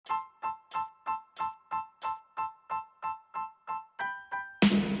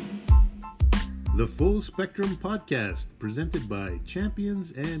The Full Spectrum Podcast, presented by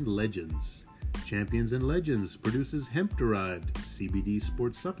Champions and Legends. Champions and Legends produces hemp-derived CBD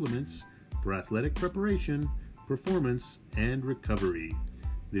sports supplements for athletic preparation, performance, and recovery.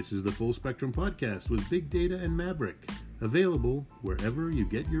 This is the Full Spectrum Podcast with Big Data and Maverick, available wherever you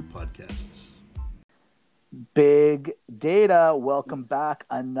get your podcasts. Big Data, welcome back.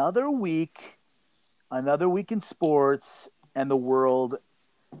 Another week in sports, and the world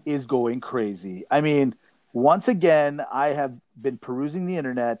is going crazy. I mean, once again, I have been perusing the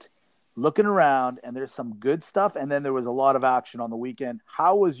internet, looking around, and there's some good stuff, and then there was a lot of action on the weekend.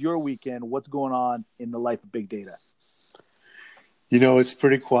 How was your weekend? What's going on in the life of Big Data? You know, it's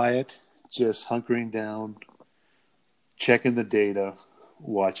pretty quiet, just hunkering down, checking the data,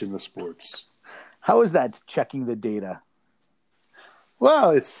 watching the sports. How is that, checking the data? Well,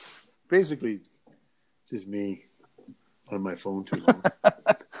 it's basically just me on my phone too long.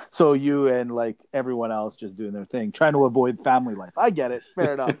 So you and like everyone else just doing their thing, trying to avoid family life. I get it.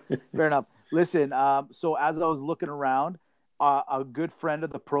 Fair enough. Fair enough. Listen, so as I was looking around, a good friend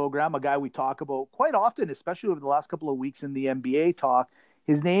of the program, a guy we talk about quite often, especially over the last couple of weeks in the NBA talk,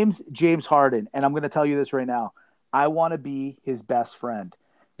 his name's James Harden. And I'm going to tell you this right now. I want to be his best friend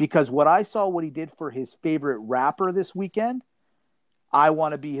because what he did for his favorite rapper this weekend, I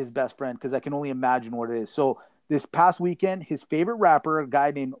want to be his best friend because I can only imagine what it is. So this past weekend, his favorite rapper, a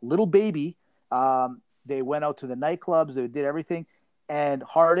guy named Lil Baby, they went out to the nightclubs, they did everything, and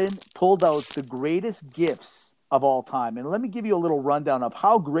Harden pulled out the greatest gifts of all time. And let me give you a little rundown of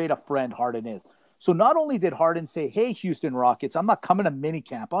how great a friend Harden is. So not only did Harden say, hey, Houston Rockets, I'm not coming to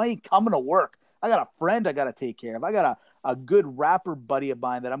minicamp. I ain't coming to work. I got a friend I got to take care of. I got a good rapper buddy of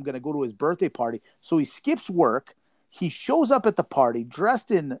mine that I'm going to go to his birthday party. So he skips work. He shows up at the party dressed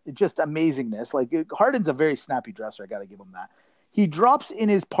in just amazingness. Like Harden's a very snappy dresser. I got to give him that. He drops in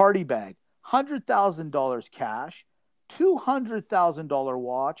his party bag $100,000 cash, $200,000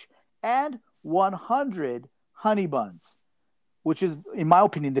 watch, and 100 Honeybuns, which is, in my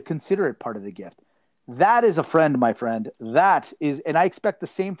opinion, the considerate part of the gift. That is a friend, my friend. That is, and I expect the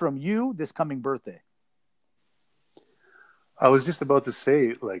same from you this coming birthday. I was just about to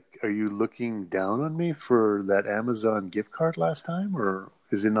say, like, are you looking down on me for that Amazon gift card last time, or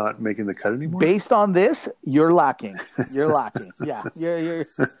is it not making the cut anymore? Based on this, you're lacking. You're lacking. Yeah,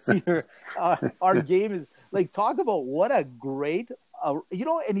 our game is like, talk about what a great,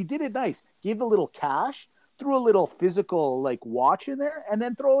 and he did it nice. Gave the little cash, threw a little physical like watch in there, and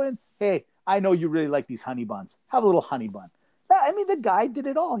then throw in, hey, I know you really like these honey buns. Have a little honey bun. I mean, the guy did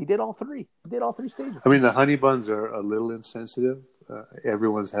it all. He did all three. He did all three stages. I mean, the honey buns are a little insensitive.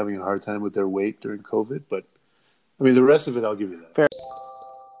 Everyone's having a hard time with their weight during COVID, but I mean, the rest of it, I'll give you that. Fair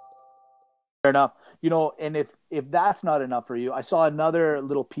enough. And if that's not enough for you, I saw another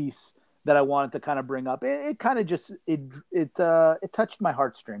little piece that I wanted to kind of bring up. It kind of just it touched my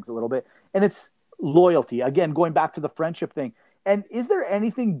heartstrings a little bit, and it's loyalty. Again, going back to the friendship thing. And is there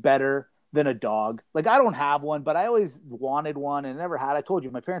anything better than a dog? Like, I don't have one, but I always wanted one and never had. I told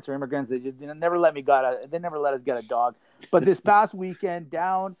you, my parents are immigrants. They just never let us get a dog. But this past weekend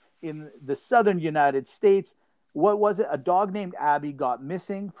down in the southern United States, what was it? A dog named Abby got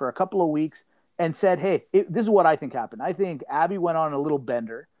missing for a couple of weeks and said, hey, this is what I think happened. I think Abby went on a little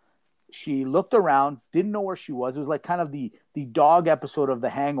bender. She looked around, didn't know where she was. It was like kind of the dog episode of The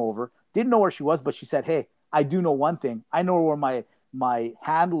Hangover. Didn't know where she was, but she said, hey, I do know one thing. I know where my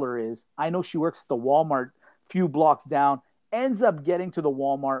handler is. I know she works at the Walmart few blocks down, ends up getting to the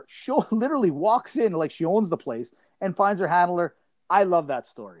Walmart. She literally walks in like she owns the place and finds her handler. I love that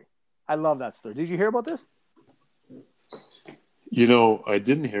story. Did you hear about this? I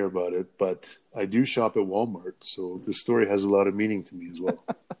didn't hear about it, but I do shop at Walmart, so the story has a lot of meaning to me as well.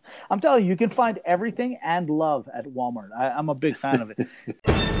 I'm telling you can find everything and love at Walmart. I'm a big fan of it.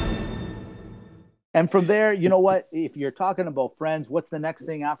 And from there, you know what? If you're talking about friends, what's the next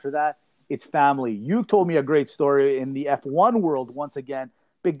thing after that? It's family. You told me a great story in the F1 world once again.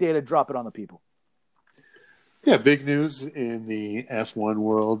 Big Data, drop it on the people. Yeah, big news in the F1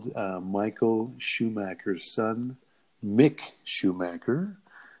 world. Michael Schumacher's son, Mick Schumacher,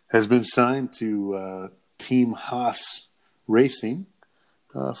 has been signed to Team Haas Racing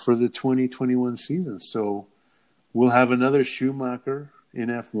for the 2021 season. So we'll have another Schumacher in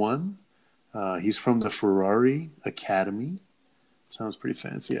F1. He's from the Ferrari Academy. Sounds pretty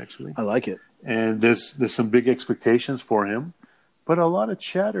fancy, actually. I like it. And there's some big expectations for him, but a lot of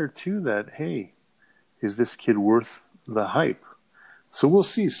chatter too that, hey, is this kid worth the hype? So we'll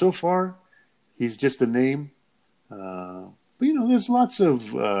see. So far, he's just a name. But there's lots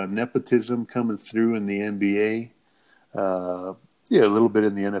of nepotism coming through in the NBA. A little bit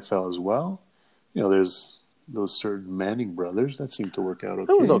in the NFL as well. there's those certain Manning brothers that seem to work out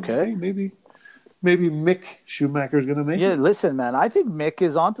okay. It was okay. Hey, maybe Mick Schumacher's going to make it. Listen, man, I think Mick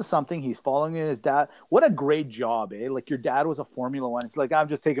is onto something. He's following in his dad. What a great job, eh? Like, your dad was a Formula One. It's like, I'm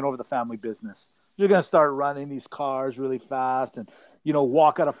just taking over the family business. You're going to start running these cars really fast and,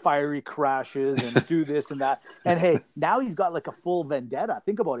 walk out of fiery crashes and do this and that. And, hey, now he's got, like, a full vendetta.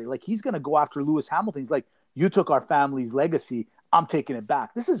 Think about it. Like, he's going to go after Lewis Hamilton. He's like, you took our family's legacy. I'm taking it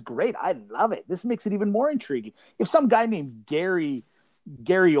back. This is great. I love it. This makes it even more intriguing. If some guy named Gary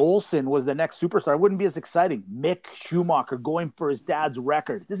Olson was the next superstar, it wouldn't be as exciting. Mick Schumacher going for his dad's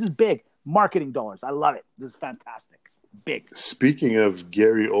record. This is big. Marketing dollars. I love it. This is fantastic. Big. Speaking of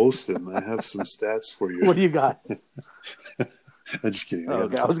Gary Olson, I have some stats for you. What do you got? I'm just kidding.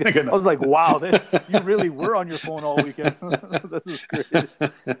 Okay. I was like, wow, you really were on your phone all weekend. This is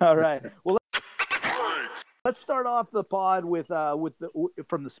great. All right. Well, let's start off the pod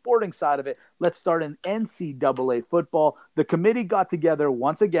from the sporting side of it. Let's start in NCAA football. The committee got together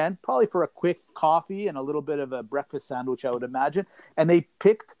once again, probably for a quick coffee and a little bit of a breakfast sandwich, I would imagine. And they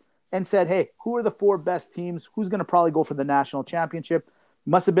picked and said, hey, who are the 4 best teams? Who's going to probably go for the national championship?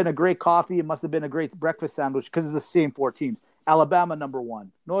 Must have been a great coffee. It must have been a great breakfast sandwich because it's the same 4 teams. Alabama, number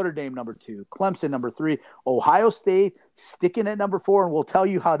 1. Notre Dame, number 2. Clemson, number 3. Ohio State sticking at number 4, and we'll tell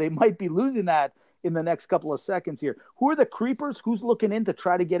you how they might be losing that in the next couple of seconds here. Who are the creepers? Who's looking in to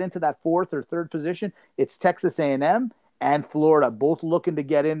try to get into that 4th or 3rd position? It's Texas A&M and Florida, both looking to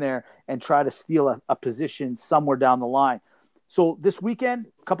get in there and try to steal a position somewhere down the line. So this weekend,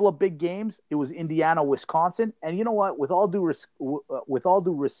 a couple of big games. It was Indiana, Wisconsin. And you know what? With all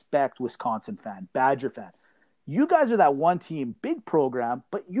due respect, Wisconsin fan, Badger fan, you guys are that one team, big program,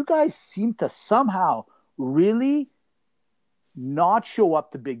 but you guys seem to somehow really not show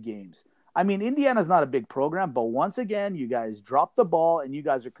up to big games. I mean, Indiana's not a big program, but once again, you guys dropped the ball, and you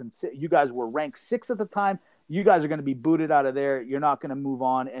guys were ranked 6th at the time. You guys are going to be booted out of there. You're not going to move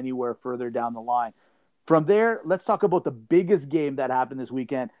on anywhere further down the line. From there, let's talk about the biggest game that happened this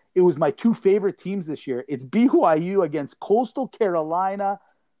weekend. It was my 2 favorite teams this year. It's BYU against Coastal Carolina.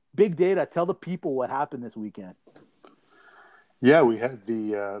 Big Data, tell the people what happened this weekend. Yeah, we had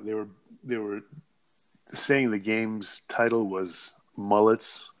they were saying the game's title was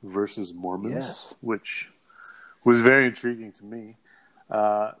Mullets versus Mormons, yes, which was very intriguing to me.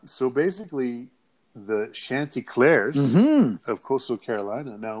 So basically, the Chanticleers of Coastal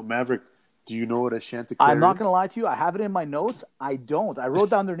Carolina. Now, Maverick, do you know what a Chanticleer is? I'm not going to lie to you. I have it in my notes. I don't. I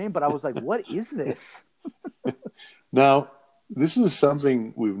wrote down their name, but I was like, what is this? Now, this is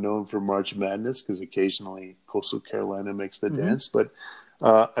something we've known for March Madness because occasionally Coastal Carolina makes the dance. But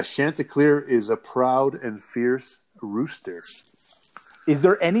a Chanticleer is a proud and fierce rooster. Is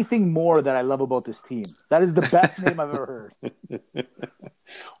there anything more that I love about this team? That is the best name I've ever heard.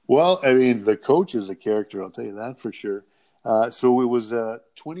 Well, I mean, the coach is a character, I'll tell you that for sure. So it was a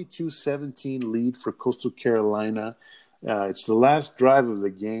 22-17 lead for Coastal Carolina. It's the last drive of the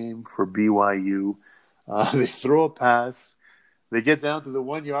game for BYU. They throw a pass. They get down to the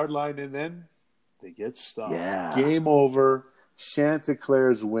 1-yard line, and then they get stopped. Yeah. Game over.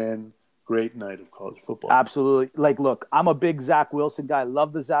 Chanticleers win. Great night of college football. Absolutely. Like, look, I'm a big Zach Wilson guy.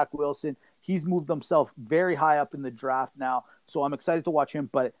 Love the Zach Wilson. He's moved himself very high up in the draft now, so I'm excited to watch him.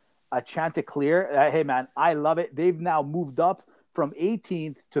 But a Chanticleer, hey, man, I love it. They've now moved up from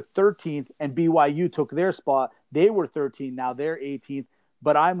 18th to 13th, and BYU took their spot. They were 13th. Now they're 18th.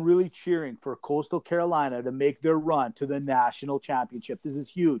 But I'm really cheering for Coastal Carolina to make their run to the national championship. This is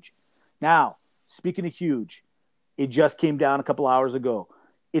huge. Now, speaking of huge, it just came down a couple hours ago.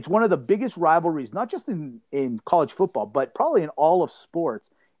 It's one of the biggest rivalries, not just in college football, but probably in all of sports.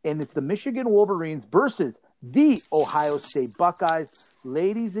 And it's the Michigan Wolverines versus the Ohio State Buckeyes.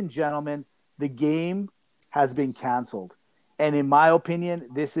 Ladies and gentlemen, the game has been canceled. And in my opinion,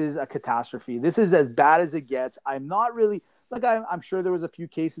 this is a catastrophe. This is as bad as it gets. I'm not really – I'm sure there was a few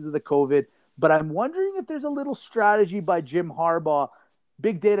cases of the COVID, but I'm wondering if there's a little strategy by Jim Harbaugh.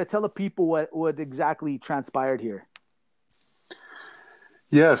 Big Data, tell the people what exactly transpired here.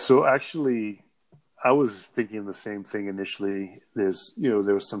 Yeah, so actually, I was thinking the same thing initially. There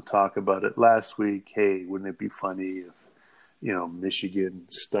was some talk about it last week. Hey, wouldn't it be funny if, Michigan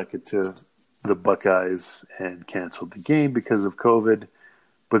stuck it to the Buckeyes and canceled the game because of COVID?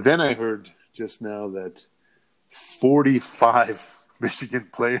 But then I heard just now that 45 Michigan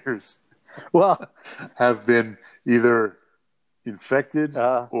players have been either infected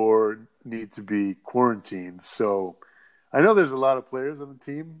or need to be quarantined. So I know there's a lot of players on the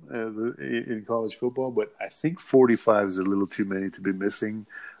team in college football, but I think 45 is a little too many to be missing.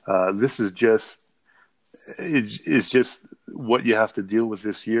 This is just what you have to deal with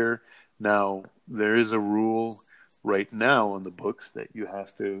this year. Now, there is a rule right now on the books that you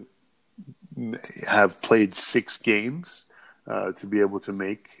have to have played 6 games to be able to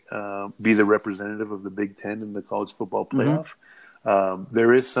be the representative of the Big Ten in the college football playoff.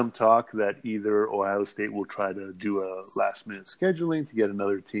 There is some talk that either Ohio State will try to do a last-minute scheduling to get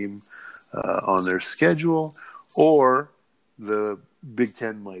another team on their schedule, or the Big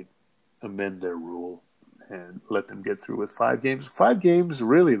Ten might amend their rule and let them get through with 5 games. 5 games,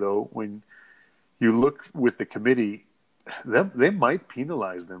 really, though, when you look with the committee, they might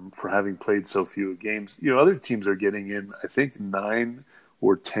penalize them for having played so few games. Other teams are getting in, I think, 9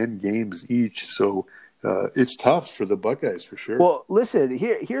 or 10 games each. So it's tough for the Buckeyes for sure. Well, listen,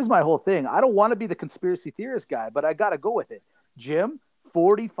 here's my whole thing. I don't want to be the conspiracy theorist guy, but I got to go with it. Jim,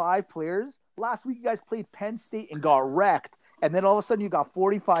 45 players. Last week you guys played Penn State and got wrecked. And then all of a sudden you got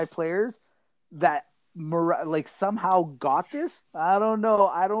 45 players that somehow got this. I don't know.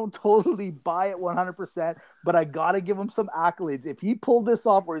 I don't totally buy it 100%, but I got to give him some accolades. If he pulled this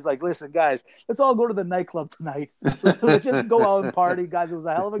off where he's like, listen, guys, let's all go to the nightclub tonight. Let's just go out and party. Guys, it was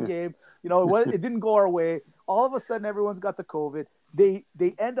a hell of a game. It didn't go our way. All of a sudden, everyone's got the COVID. They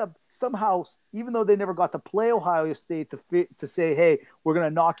end up somehow, even though they never got to play Ohio State to say, hey, we're going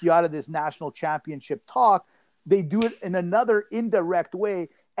to knock you out of this national championship talk, they do it in another indirect way.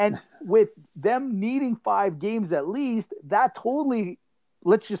 And with them needing 5 games at least, that totally,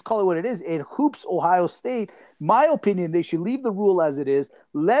 let's just call it what it is, it hoops Ohio State. My opinion, they should leave the rule as it is.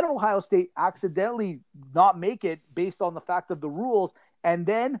 Let Ohio State accidentally not make it based on the fact of the rules. And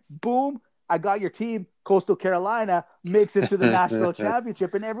then, boom, I got your team, Coastal Carolina, makes it to the national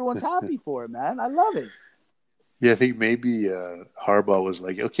championship, and everyone's happy for it, man. I love it. Yeah, I think maybe Harbaugh was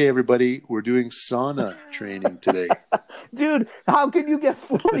like, okay, everybody, we're doing sauna training today. Dude, how can you get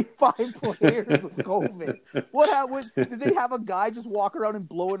 45 players with COVID? What happened? Did they have a guy just walk around and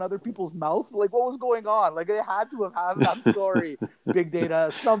blow in other people's mouth? Like, what was going on? Like, they had to have had, I'm sorry, Big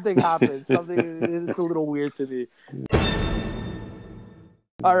Data. Something happened. It's a little weird to me.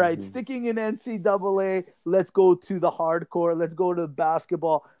 All right, sticking in NCAA, let's go to the hardcore. Let's go to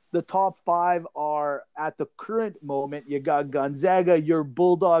basketball. The top 5 are at the current moment. You got Gonzaga, your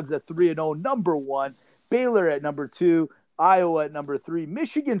Bulldogs at 3-0, number 1. Baylor at number 2. Iowa at number 3.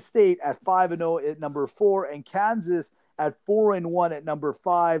 Michigan State at 5-0 at number 4. And Kansas at 4-1 at number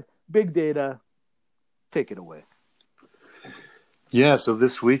 5. Big Data, take it away. Yeah, so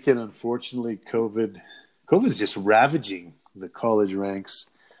this weekend, unfortunately, COVID is just ravaging the college ranks.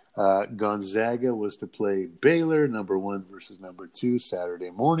 Gonzaga was to play Baylor, number 1 versus number 2, Saturday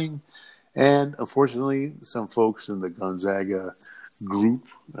morning. And unfortunately, some folks in the Gonzaga group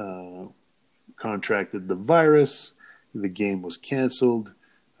contracted the virus. The game was canceled.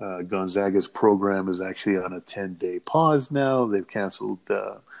 Gonzaga's program is actually on a 10-day pause now. They've canceled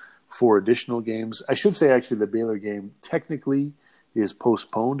 4 additional games. I should say, actually, the Baylor game technically is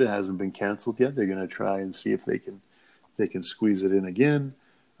postponed. It hasn't been canceled yet. They're going to try and see if they can squeeze it in again.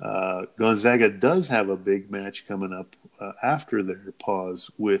 Gonzaga does have a big match coming up after their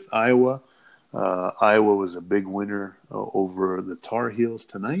pause with Iowa. Iowa was a big winner over the Tar Heels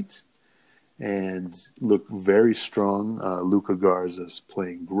tonight and looked very strong. Luka Garza's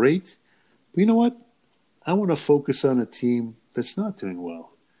playing great. But you know what? I want to focus on a team that's not doing well,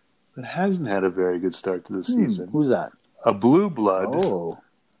 that hasn't had a very good start to the season. Who's that? A blue blood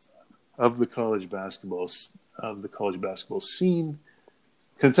of the college basketball scene.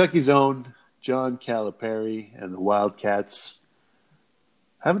 Kentucky's own John Calipari and the Wildcats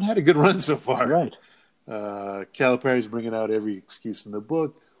haven't had a good run so far. Right. Calipari's bringing out every excuse in the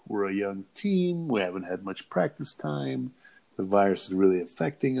book. We're a young team. We haven't had much practice time. The virus is really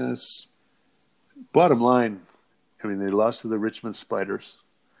affecting us. Bottom line, they lost to the Richmond Spiders.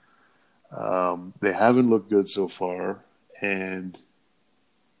 They haven't looked good so far. And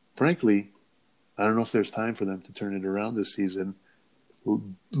frankly, I don't know if there's time for them to turn it around this season.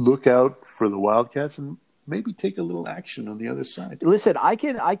 Look out for the Wildcats and maybe take a little action on the other side. Listen, I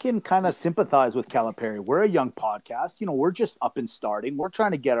can kind of sympathize with Calipari. We're a young podcast. We're just up and starting. We're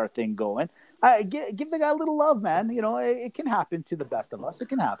trying to get our thing going. Give the guy a little love, man. It can happen to the best of us. It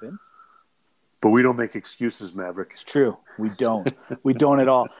can happen. But we don't make excuses, Maverick. It's true. We don't. We don't at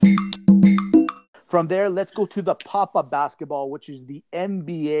all. From there, let's go to the Papa basketball, which is the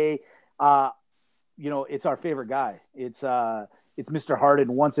NBA. It's our favorite guy. It's Mr.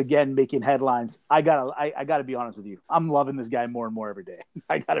 Harden once again making headlines. I gotta be honest with you. I'm loving this guy more and more every day.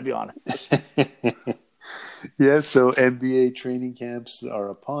 I gotta be honest. Yeah, so NBA training camps are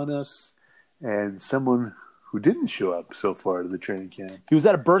upon us, and someone who didn't show up so far to the training camp. He was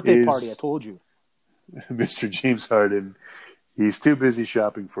at a birthday party, I told you. Mr. James Harden He's too busy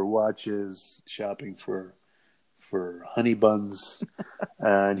shopping for watches, shopping for Honeybuns,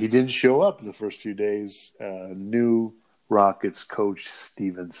 and he didn't show up the first few days. New Rockets coach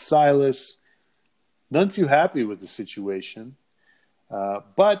Steven Silas, none too happy with the situation.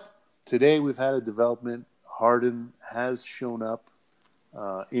 But today we've had a development. Harden has shown up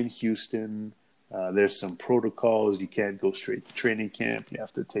in Houston. There's some protocols. You can't go straight to training camp. You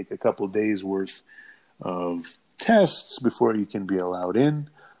have to take a couple of days worth of tests before you can be allowed in.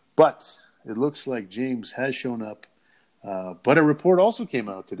 But it looks like James has shown up. But a report also came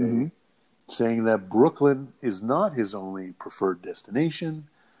out today saying that Brooklyn is not his only preferred destination.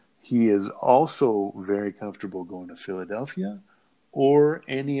 He is also very comfortable going to Philadelphia or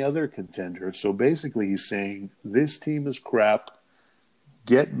any other contender. So basically he's saying, this team is crap.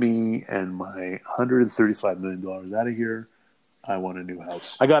 Get me and my $135 million out of here. I want a new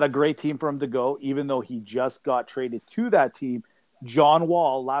house. I got a great team for him to go, even though he just got traded to that team. John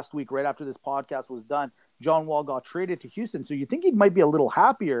Wall, last week, right after this podcast was done, John Wall got traded to Houston. So you think he might be a little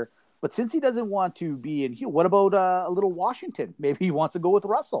happier. But since he doesn't want to be in Houston, what about a little Washington? Maybe he wants to go with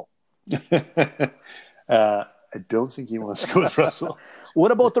Russell. I don't think he wants to go with Russell.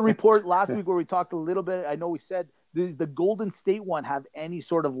 What about the report last week where we talked a little bit? I know we said, does the Golden State one have any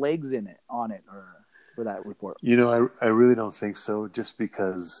sort of legs in it on it or for that report? You know, I really don't think so, just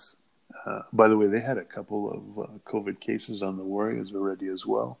because, by the way, they had a couple of COVID cases on the Warriors already as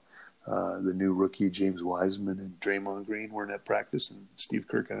well. The new rookie, James Wiseman and Draymond Green, weren't at practice, and Steve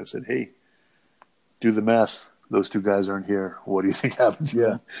Kerr kind of said, hey, do the math. Those two guys aren't here. What do you think happened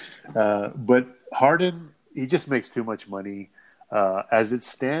to them? But Harden, he just makes too much money. As it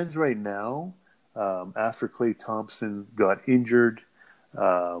stands right now, after Klay Thompson got injured,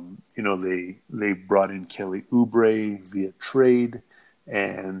 they brought in Kelly Oubre via trade,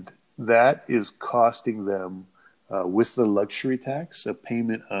 and that is costing them, with the luxury tax, a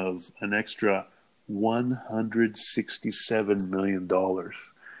payment of an extra $167 million.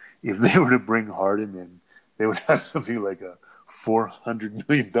 If they were to bring Harden in, they would have something like a $400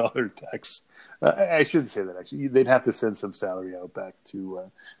 million tax. I shouldn't say that, actually. They'd have to send some salary out back to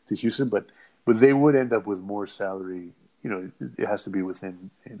Houston, but they would end up with more salary. It has to be within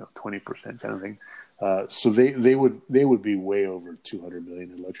 20% kind of thing. So they would be way over $200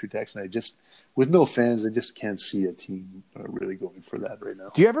 million in luxury tax, and with no fans, I just can't see a team really going for that right now.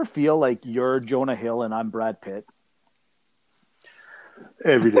 Do you ever feel like you're Jonah Hill and I'm Brad Pitt?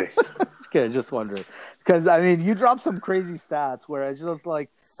 Every day. Okay, just wondering, because I mean, you dropped some crazy stats where I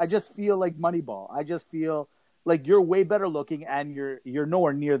just feel like Moneyball. I just feel like you're way better looking, and you're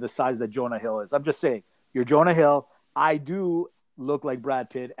nowhere near the size that Jonah Hill is. I'm just saying, you're Jonah Hill. I do look like Brad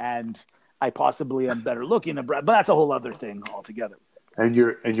Pitt, and I possibly am better looking than Brad, but that's a whole other thing altogether. And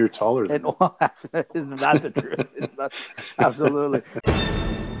you're taller than me. Isn't that the truth? Absolutely.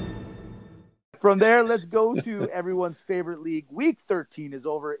 From there, let's go to everyone's favorite league. Week 13 is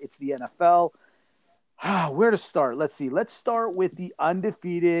over. It's the NFL. Where to start? Let's see. Let's start with the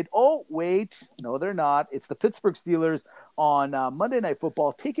undefeated. Oh, wait. No, they're not. It's the Pittsburgh Steelers on Monday Night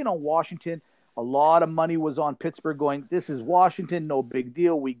Football taking on Washington. A lot of money was on Pittsburgh going, this is Washington. No big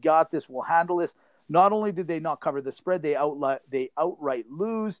deal. We got this. We'll handle this. Not only did they not cover the spread, they outright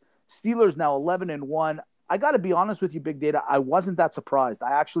lose. Steelers now 11-1. I got to be honest with you, Big Data. I wasn't that surprised.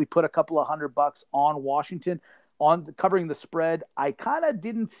 I actually put a couple of $100 on Washington on covering the spread. I kind of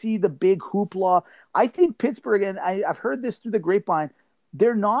didn't see the big hoopla. I think Pittsburgh, and I've heard this through the grapevine,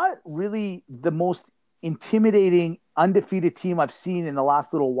 they're not really the most intimidating undefeated team I've seen in the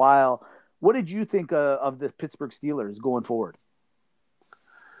last little while. What did you think of the Pittsburgh Steelers going forward?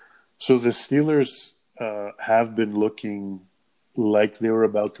 So the Steelers have been looking like they were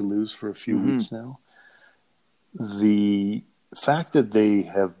about to lose for a few weeks now. The fact that they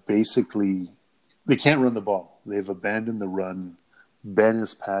can't run the ball. They've abandoned the run. Ben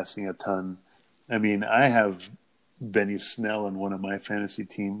is passing a ton. I mean, I have Benny Snell on one of my fantasy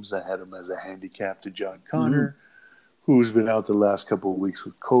teams. I had him as a handicap to John Connor, who's been out the last couple of weeks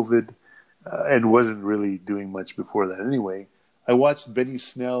with COVID and wasn't really doing much before that anyway. I watched Benny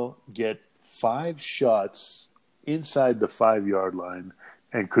Snell get 5 shots inside the 5-yard line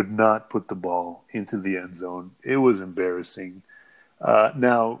and could not put the ball into the end zone. It was embarrassing.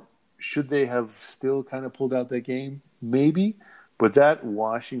 Now, should they have still kind of pulled out that game? Maybe. But that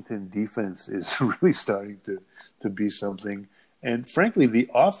Washington defense is really starting to be something. And frankly, the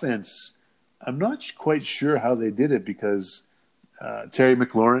offense, I'm not quite sure how they did it because Terry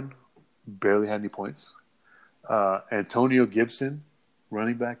McLaurin barely had any points. Antonio Gibson,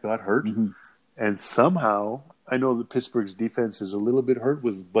 running back, got hurt. And somehow, I know that Pittsburgh's defense is a little bit hurt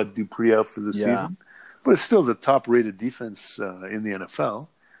with Bud Dupree out for the season. but it's still the top-rated defense in the NFL.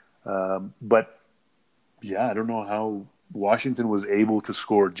 But yeah, I don't know how Washington was able to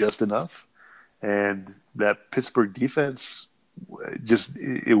score just enough, and that Pittsburgh defense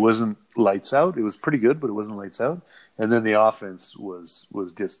it wasn't lights out. It was pretty good, but it wasn't lights out. And then the offense was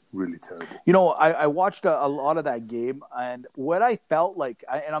just really terrible. You know, I watched a lot of that game, and what I felt like,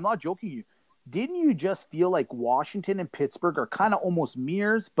 and I'm not joking you, didn't you just feel like Washington and Pittsburgh are kind of almost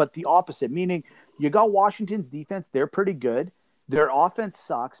mirrors, but the opposite? Meaning, you got Washington's defense; they're pretty good. Their offense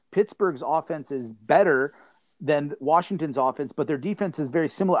sucks. Pittsburgh's offense is better than Washington's offense, but their defense is very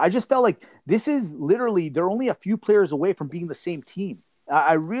similar. I just felt like this is literally, they're only a few players away from being the same team.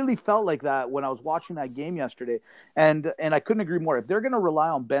 I really felt like that when I was watching that game yesterday, and I couldn't agree more. If they're going to rely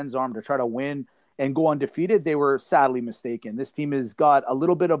on Ben's arm to try to win and go undefeated, they were sadly mistaken. This team has got a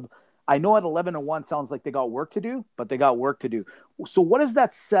little bit of, I know at 11-1 sounds like they got work to do, but they got work to do. So what does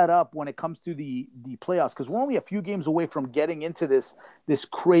that set up when it comes to the playoffs? Because we're only a few games away from getting into this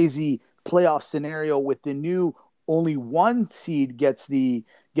crazy playoff scenario with the new only one seed gets the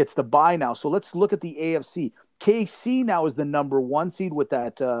bye now. So let's look at the AFC. KC now is the number one seed with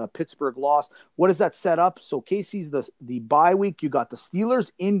that Pittsburgh loss. What does that set up? So KC's the bye week. You got the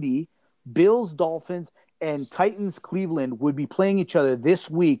Steelers, Indy, Bills, Dolphins, and Titans, Cleveland would be playing each other this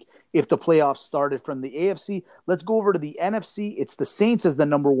week if the playoffs started from the AFC. Let's go over to the NFC. It's the Saints as the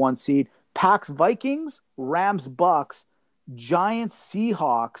number one seed. Packs, Vikings, Rams, Bucks, Giants,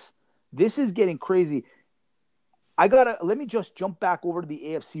 Seahawks. This is getting crazy. Let me just jump back over to the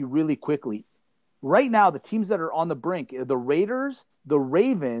AFC really quickly. Right now, the teams that are on the brink, the Raiders, the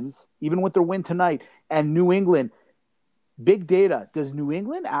Ravens, even with their win tonight, and New England. Big data. Does New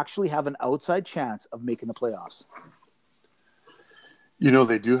England actually have an outside chance of making the playoffs? You know,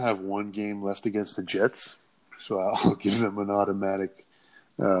 they do have one game left against the Jets, so I'll give them an automatic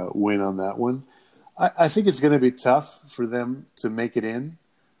win on that one. I think it's going to be tough for them to make it in.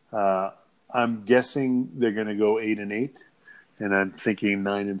 I'm guessing they're going to go 8-8, and I'm thinking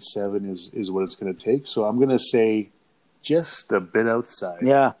 9-7 is what it's going to take. So I'm going to say just a bit outside.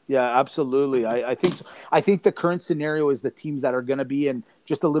 Yeah, absolutely. I think so. I think the current scenario is the teams that are going to be in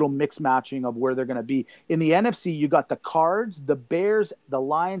just a little mix matching of where they're going to be. In the NFC, you got the Cards, the Bears, the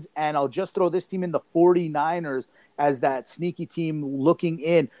Lions, and I'll just throw this team in, the 49ers, as that sneaky team looking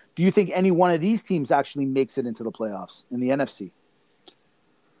in. Do you think any one of these teams actually makes it into the playoffs in the NFC?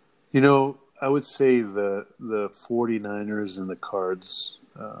 You know, I would say the 49ers and the Cards,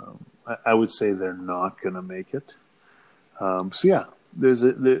 I would say they're not going to make it. So, yeah, there's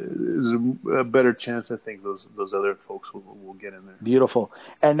a better chance, I think, those other folks will get in there. Beautiful.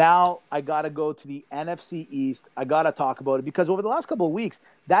 And now I got to go to the NFC East. I got to talk about it because over the last couple of weeks,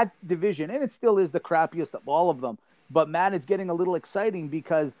 that division, and it still is the crappiest of all of them, but, man, it's getting a little exciting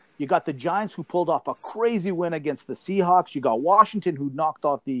because you got the Giants who pulled off a crazy win against the Seahawks. You got Washington who knocked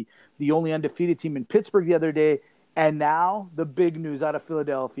off the only undefeated team in Pittsburgh the other day. And now the big news out of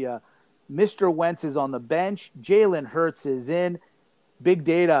Philadelphia. Mr. Wentz is on the bench. Jalen Hurts is in. Big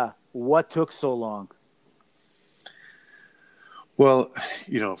data. What took so long? Well,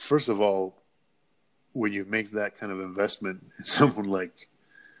 you know, first of all, when you make that kind of investment in someone like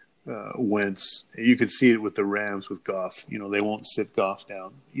Wentz, you can see it with the Rams with Goff. You know, they won't sit Goff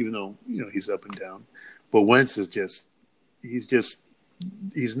down, even though, you know, he's up and down. But Wentz is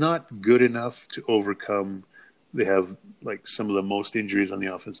he's not good enough to overcome. They have like some of the most injuries on the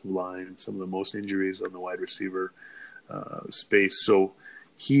offensive line, some of the most injuries on the wide receiver space. So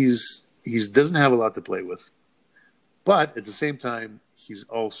he doesn't have a lot to play with. But at the same time, he's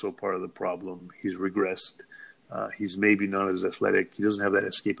also part of the problem. He's regressed. He's maybe not as athletic. He doesn't have that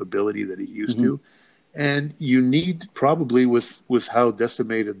escapability that he used to. And you need probably with how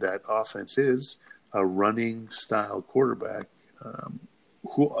decimated that offense is, a running style quarterback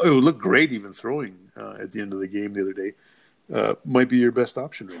who looked great even throwing at the end of the game the other day. Might be your best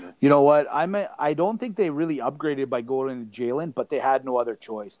option right now. You know what? I don't think they really upgraded by going to Jalen, but they had no other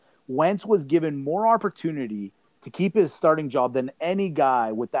choice. Wentz was given more opportunity to keep his starting job than any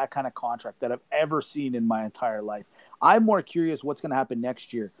guy with that kind of contract that I've ever seen in my entire life. I'm more curious what's going to happen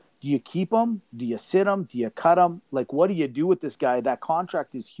next year. Do you keep him? Do you sit him? Do you cut him? Like, what do you do with this guy? That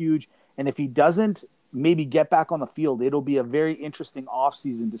contract is huge. And if he doesn't maybe get back on the field, it'll be a very interesting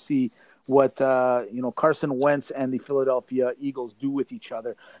offseason to see what Carson Wentz and the Philadelphia Eagles do with each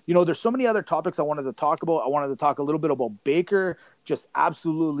other. You know, there's so many other topics I wanted to talk about. I wanted to talk a little bit about Baker just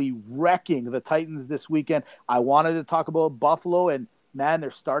absolutely wrecking the Titans this weekend. I wanted to talk about Buffalo, and, man,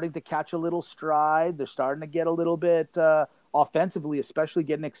 they're starting to catch a little stride. They're starting to get a little bit offensively, especially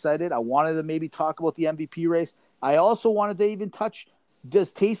getting excited. I wanted to maybe talk about the MVP race. I also wanted to even touch,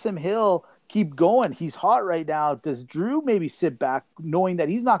 does Taysom Hill keep going. He's hot right now. Does Drew maybe sit back knowing that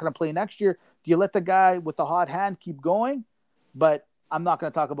he's not going to play next year? Do you let the guy with the hot hand keep going? But I'm not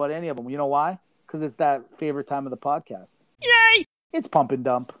going to talk about any of them. You know why? Because it's that favorite time of the podcast. Yay! It's pump and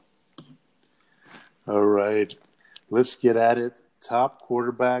dump. All right. Let's get at it. Top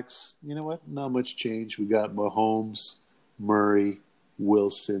quarterbacks. You know what? Not much change. We got Mahomes, Murray,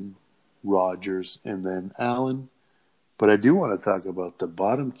 Wilson, Rodgers, and then Allen. But I do want to talk about the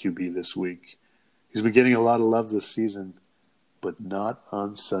bottom QB this week. He's been getting a lot of love this season, but not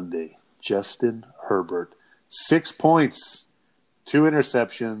on Sunday. Justin Herbert. 6 points, 2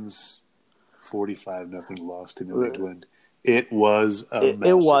 interceptions, 45-0 loss to New England. It was a massacre.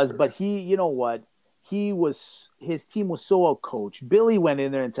 It was, but you know what? His team was so outcoached. Billy went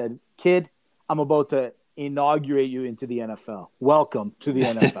in there and said, "Kid, I'm about to inaugurate you into the NFL. Welcome to the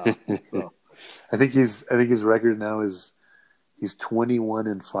NFL." So. I think his record now is he's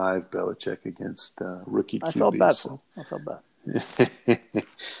 21-5 Belichick against rookie QBs. I felt bad.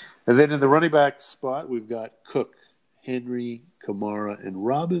 And then in the running back spot, we've got Cook, Henry, Kamara, and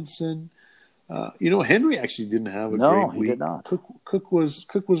Robinson. Henry actually didn't have a great week. No, he did not. Cook was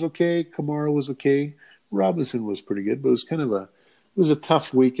okay. Kamara was okay. Robinson was pretty good, but it was a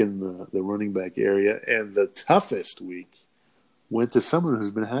tough week in the running back area. And the toughest week went to someone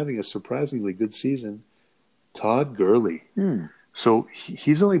who's been having a surprisingly good season, Todd Gurley. So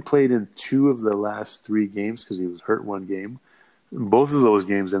he's only played in 2 of the last 3 games because he was hurt one game. Both of those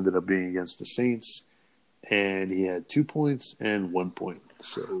games ended up being against the Saints, and he had 2 points and 1 point.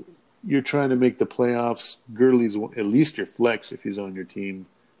 So you're trying to make the playoffs. Gurley's at least your flex if he's on your team.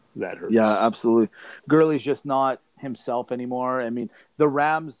 That hurts. Yeah, absolutely. Gurley's just not himself anymore. I mean, the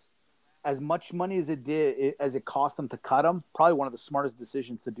Rams, as much money as it cost them to cut him, probably one of the smartest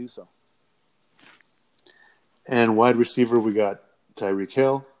decisions to do so. And wide receiver, we got Tyreek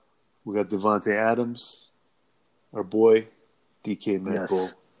Hill. We got Devontae Adams, our boy, DK Metcalf.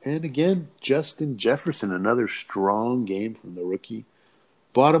 Yes. And again, Justin Jefferson, another strong game from the rookie.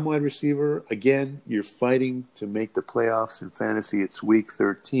 Bottom wide receiver, again, you're fighting to make the playoffs in fantasy. It's week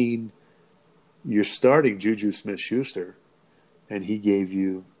 13. You're starting Juju Smith-Schuster, and he gave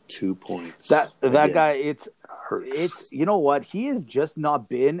you 2 points. That guy, it hurts. It's you know what? He has just not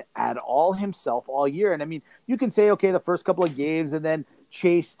been at all himself all year. And I mean, you can say, okay, the first couple of games, and then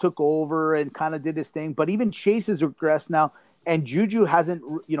Chase took over and kind of did his thing. But even Chase has regressed now, and Juju hasn't,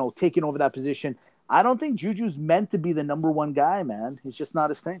 taken over that position. I don't think Juju's meant to be the number 1 guy, man. He's just not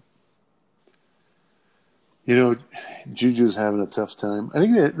his thing. Juju's having a tough time. I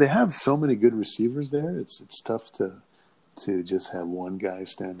think they have so many good receivers there. It's tough to just have one guy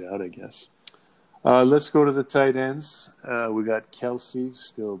stand out, I guess. Let's go to the tight ends. We got Kelsey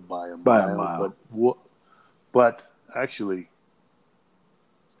still by a mile. But actually,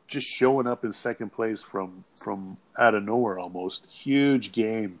 just showing up in second place from out of nowhere almost. Huge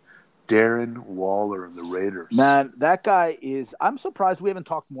game. Darren Waller and the Raiders. Man, that guy is – I'm surprised we haven't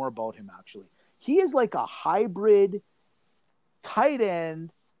talked more about him, actually. He is like a hybrid tight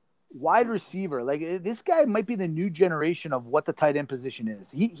end wide receiver. Like, this guy might be the new generation of what the tight end position is.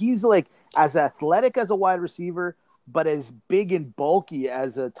 He's like as athletic as a wide receiver, but as big and bulky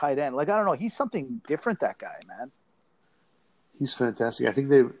as a tight end. Like, I don't know. He's something different, that guy, man. He's fantastic. I think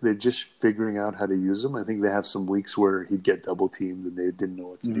they're just figuring out how to use him. I think they have some weeks where he'd get double teamed and they didn't know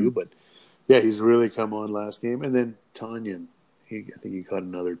what to do. But, yeah, he's really come on last game. And then Tanyan, I think he caught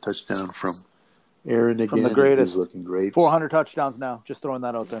another touchdown from Aaron again. From the greatest. He's looking great. 400 touchdowns now. Just throwing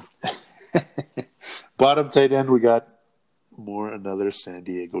that out there. Bottom tight end, we got another San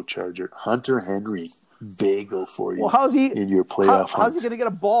Diego Charger. Hunter Henry. Bagel for you. Well, how's he in your playoff? How's he going to get a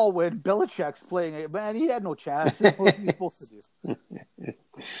ball when Belichick's playing it? Man, he had no chance. What was he supposed to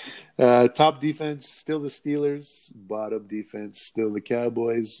do? Top defense still the Steelers. Bottom defense still the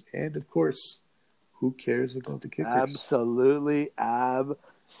Cowboys, and of course, who cares about the Kickers? Absolutely.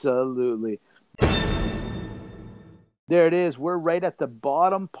 There it is. We're right at the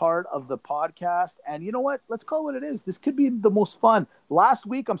bottom part of the podcast. And you know what? Let's call it what it is. This could be the most fun. Last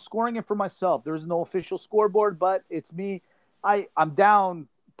week, I'm scoring it for myself. There's no official scoreboard, but it's me. I'm down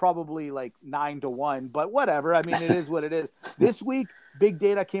probably like 9-1, but whatever. I mean, it is what it is. This week, Big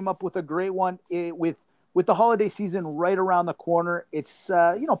Data came up with a great one with the holiday season right around the corner. It's,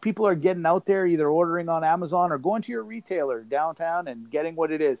 people are getting out there, either ordering on Amazon or going to your retailer downtown and getting what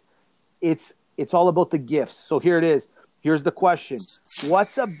it is. It's all about the gifts. So here it is. Here's the question: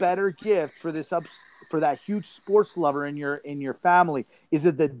 what's a better gift for that huge sports lover in your family? Is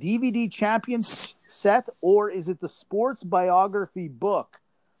it the DVD Champions set or is it the sports biography book?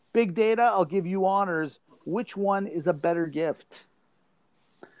 Big Data, I'll give you honors. Which one is a better gift?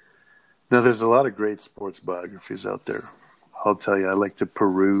 Now, there's a lot of great sports biographies out there. I'll tell you, I like to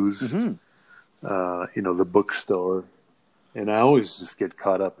peruse, the bookstore, and I always just get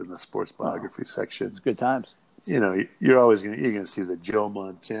caught up in the sports biography section. It's good times. You're always you're gonna see the Joe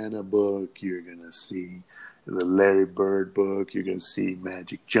Montana book. You're gonna see the Larry Bird book. You're gonna see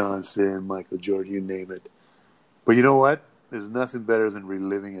Magic Johnson, Michael Jordan, you name it. But you know what? There's nothing better than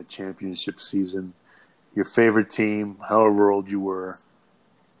reliving a championship season. Your favorite team, however old you were.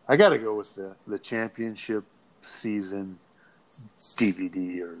 I got to go with the championship season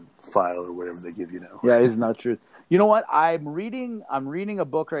DVD or file or whatever they give you now. Yeah, it's not true. You know what? I'm reading a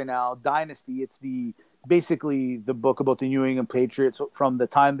book right now, Dynasty. It's basically the book about the New England Patriots from the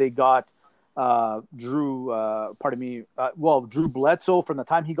time they got Drew Bledsoe, from the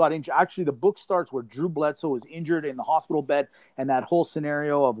time he got injured. Actually, the book starts where Drew Bledsoe was injured in the hospital bed and that whole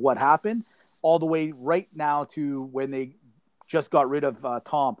scenario of what happened, all the way right now to when they just got rid of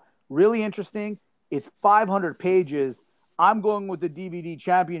Tom. Really interesting. It's 500 pages. I'm going with the DVD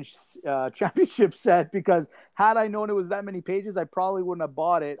championship set because had I known it was that many pages, I probably wouldn't have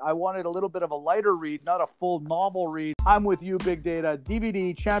bought it. I wanted a little bit of a lighter read, not a full novel read. I'm with you, Big Data.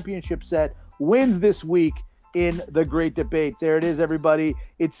 DVD championship set wins this week in the great debate. There it is, everybody.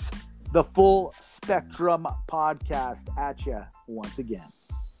 It's the Full Spectrum Podcast at you once again.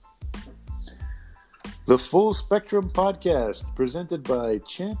 The Full Spectrum Podcast, presented by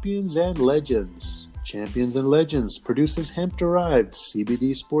Champions and Legends. Champions and Legends produces hemp-derived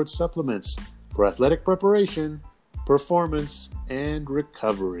CBD sports supplements for athletic preparation, performance, and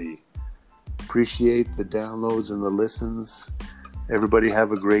recovery. Appreciate the downloads and the listens. Everybody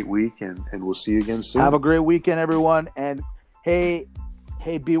have a great week, and we'll see you again soon. Have a great weekend, everyone. And hey,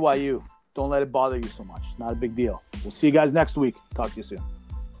 BYU, don't let it bother you so much. Not a big deal. We'll see you guys next week. Talk to you soon.